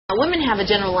Women have a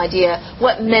general idea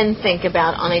what men think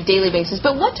about on a daily basis,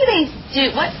 but what do they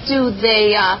do? What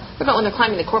about when they're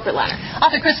climbing the corporate ladder?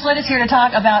 Author Flett is here to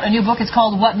talk about a new book. It's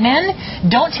called What Men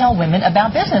Don't Tell Women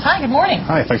About Business. Hi, good morning.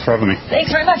 Hi, thanks for having me.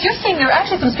 Thanks very much. You're saying there are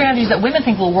actually some strategies that women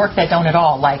think will work that don't at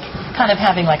all, like kind of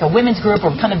having like a women's group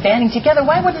or kind of banding together.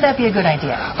 Why wouldn't that be a good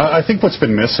idea? I think what's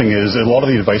been missing is a lot of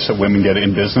the advice that women get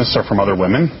in business are from other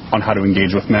women on how to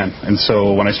engage with men. And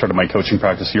so when I started my coaching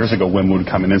practice years ago, women would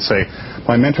come in and say,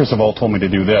 my mentors have all told me to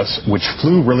do this, which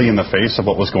flew really in the face of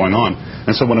what was going on.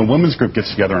 And so when a women's group gets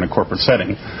together in a corporate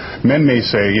setting, men may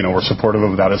say, we're supportive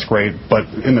of that, it's great, but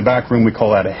in the back room we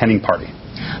call that a henning party.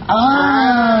 Oh.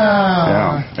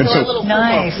 Yeah. And so a little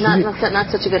nice.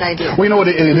 Not such a good idea. Well, you know what,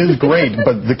 it is great,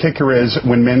 but the kicker is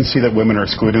when men see that women are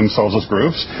excluding themselves as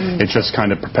groups, it just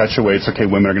kind of perpetuates, okay,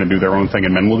 women are going to do their own thing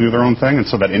and men will do their own thing, and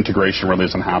so that integration really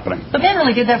isn't happening. But men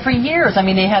really did that for years. I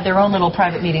mean, they had their own little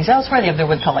private meetings elsewhere. They have their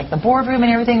what's called like the boardroom and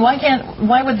everything. Are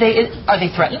they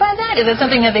threatened by that? Is it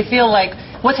something that they feel like,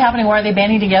 what's happening, why are they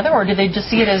banding together, or do they just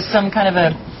see it as some kind of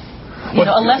a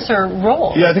lesser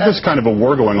role? Yeah, I think there's kind of a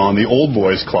war going on. The old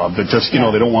boys club that just, they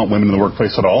don't want women in the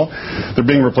workplace at all. They're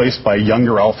being replaced by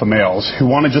younger alpha males who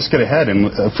want to just get ahead. And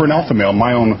for an alpha male,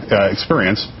 my own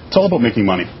experience, it's all about making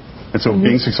money. And so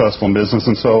being successful in business.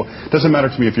 And so it doesn't matter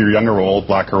to me if you're young or old,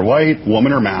 black or white,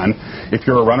 woman or man. If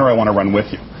you're a runner, I want to run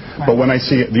with you. Right. But when I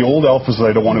see the old alphas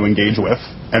that I don't want to engage with,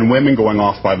 and women going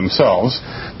off by themselves,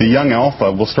 the young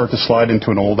alpha will start to slide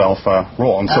into an old alpha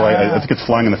role. And so I think it's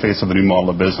flying in the face of the new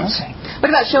model of business. Okay. What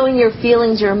about showing your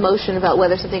feelings, your emotion about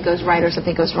whether something goes right or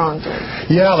something goes wrong?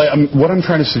 Yeah, what I'm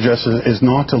trying to suggest is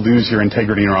not to lose your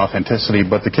integrity and your authenticity,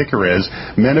 but the kicker is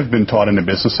men have been taught in a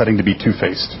business setting to be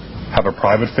two-faced. Have a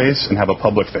private face and have a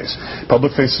public face.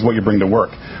 Public face is what you bring to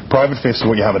work. Private face is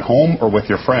what you have at home or with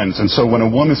your friends. And so when a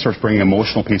woman starts bringing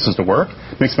emotional pieces to work,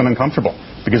 it makes men uncomfortable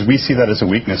because we see that as a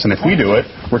weakness. And if we do it,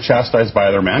 we're chastised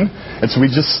by other men. And so we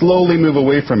just slowly move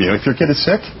away from you. If your kid is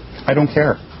sick, I don't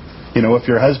care. If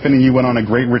your husband and you went on a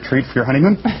great retreat for your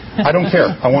honeymoon, I don't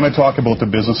care. I want to talk about the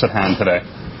business at hand today.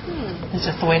 It's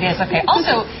just the way it is. Okay.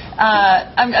 Also,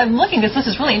 I'm looking at this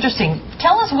is really interesting.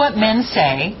 Tell us what men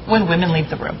say when women leave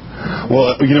the room.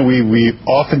 Well, we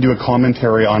often do a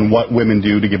commentary on what women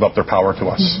do to give up their power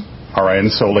to us. All right.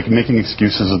 And so, making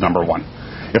excuses is number one.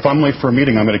 If I'm late for a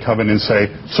meeting, I'm going to come in and say,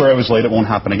 sorry, I was late. It won't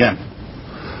happen again.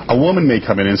 A woman may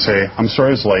come in and say, I'm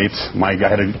sorry I was late. I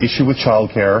had an issue with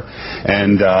childcare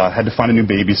and had to find a new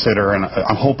babysitter, and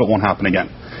I hope it won't happen again.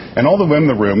 And all the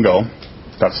women in the room go,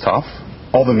 that's tough.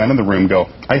 All the men in the room go,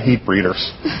 I hate breeders.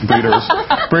 Breeders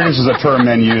is a term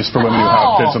men use for women who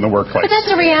have kids in the workplace. But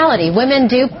that's the reality. Women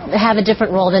do have a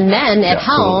different role than men at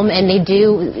home, and they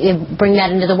do bring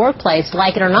that into the workplace,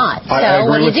 like it or not. So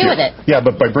what do you do with it? Yeah,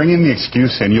 but by bringing the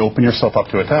excuse in, you open yourself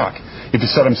up to attack. If you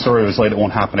said, I'm sorry I was late, it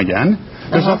won't happen again,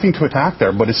 there's nothing to attack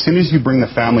there. But as soon as you bring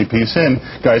the family piece in,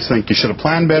 guys think you should have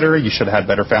planned better, you should have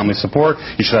had better family support,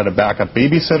 you should have had a backup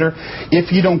babysitter.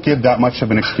 If you don't give that much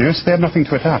of an excuse, they have nothing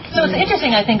to attack. So it's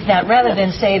interesting, I think, that rather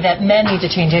than say that men need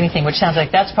to change anything, which sounds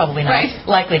like that's probably not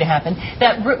likely to happen,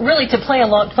 that really to play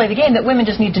the game, that women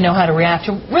just need to know how to react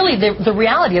to really the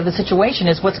reality of the situation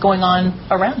is what's going on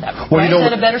around them. Well, right? Is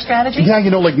that a better strategy? Yeah,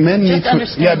 men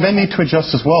need to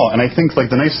adjust as well. And I think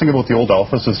the nice thing about the old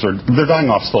alphas is they're dying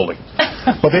off slowly.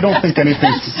 But they don't think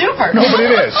anything's... Super. No, but it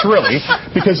is, really,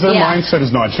 because their mindset is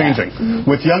not changing.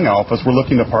 With young alphas, we're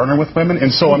looking to partner with women,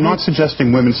 and so I'm not suggesting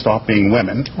women stop being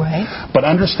women, but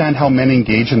understand how men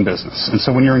engage in business. And so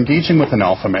when you're engaging with an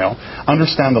alpha male,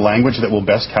 understand the language that will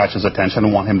best catch his attention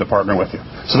and want him to partner with you.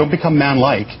 So don't become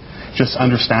man-like. Just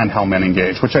understand how men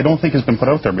engage, which I don't think has been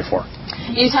put out there before.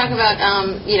 You talk about,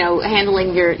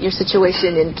 handling your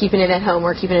situation and keeping it at home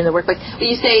or keeping it in the workplace. But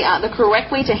you say the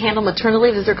correct way to handle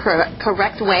maternity, is there a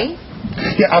correct way?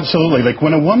 Yeah, absolutely.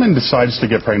 When a woman decides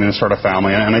to get pregnant and start a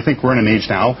family, and I think we're in an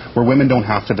age now where women don't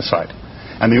have to decide.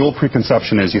 And the old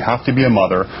preconception is you have to be a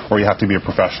mother or you have to be a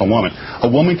professional woman.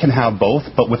 A woman can have both,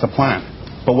 but with a plan.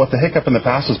 But what the hiccup in the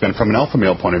past has been, from an alpha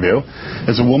male point of view,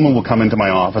 is a woman will come into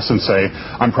my office and say,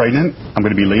 I'm pregnant, I'm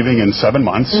going to be leaving in 7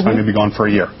 months, I'm going to be gone for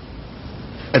a year.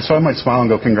 And so I might smile and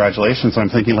go, congratulations, and I'm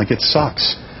thinking, it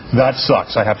sucks. That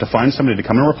sucks. I have to find somebody to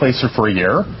come and replace her for a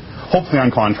year, hopefully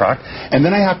on contract, and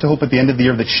then I have to hope at the end of the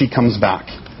year that she comes back.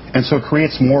 And so it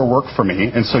creates more work for me,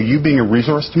 and so you being a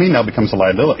resource to me now becomes a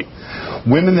liability.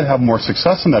 Women that have more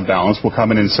success in that balance will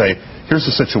come in and say, here's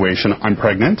the situation, I'm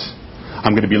pregnant,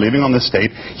 I'm going to be leaving on this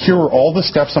date. Here are all the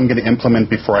steps I'm going to implement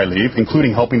before I leave,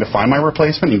 including helping to find my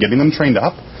replacement and getting them trained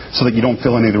up so that you don't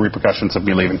feel any of the repercussions of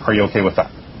me leaving. Are you okay with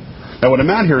that? Now, when a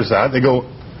man hears that, they go,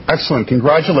 Excellent.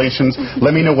 Congratulations.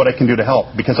 Let me know what I can do to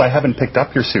help, because I haven't picked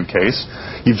up your suitcase.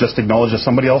 You've just acknowledged that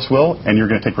somebody else will, and you're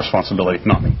going to take responsibility,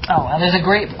 not me. Oh, well, there's a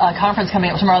great conference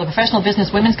coming up tomorrow, the Professional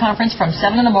Business Women's Conference from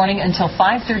 7 in the morning until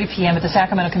 5:30 p.m. at the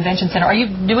Sacramento Convention Center. Are you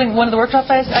doing one of the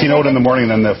workshops? Keynote in the morning,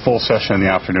 and then the full session in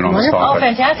the afternoon on this topic. Oh,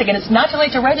 fantastic. And it's not too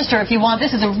late to register if you want.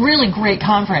 This is a really great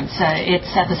conference. It's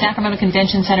at the Sacramento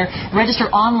Convention Center. Register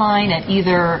online at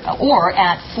either or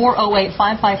at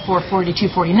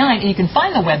 408-554-4249, and you can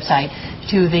find the website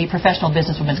to the Professional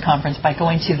Business Women's Conference by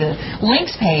going to the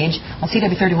links page on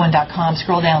CW31.com.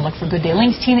 Scroll down, look for Good Day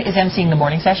Links. Tina is emceeing the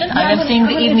morning session. I'm emceeing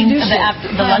the evening,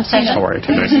 the lunch session. How are you?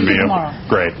 Nice to meet you.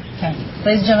 Great. Okay.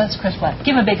 Ladies and gentlemen, it's Chris Flett.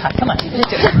 Give him a big hug. Come on. This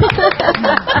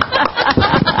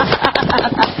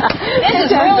is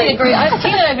really a great.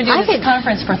 Tina and I have been doing this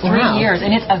conference for 3 years,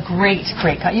 and it's a great.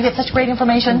 You get such great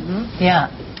information. Yeah.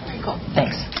 Very cool.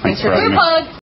 Thanks. Thanks for having me.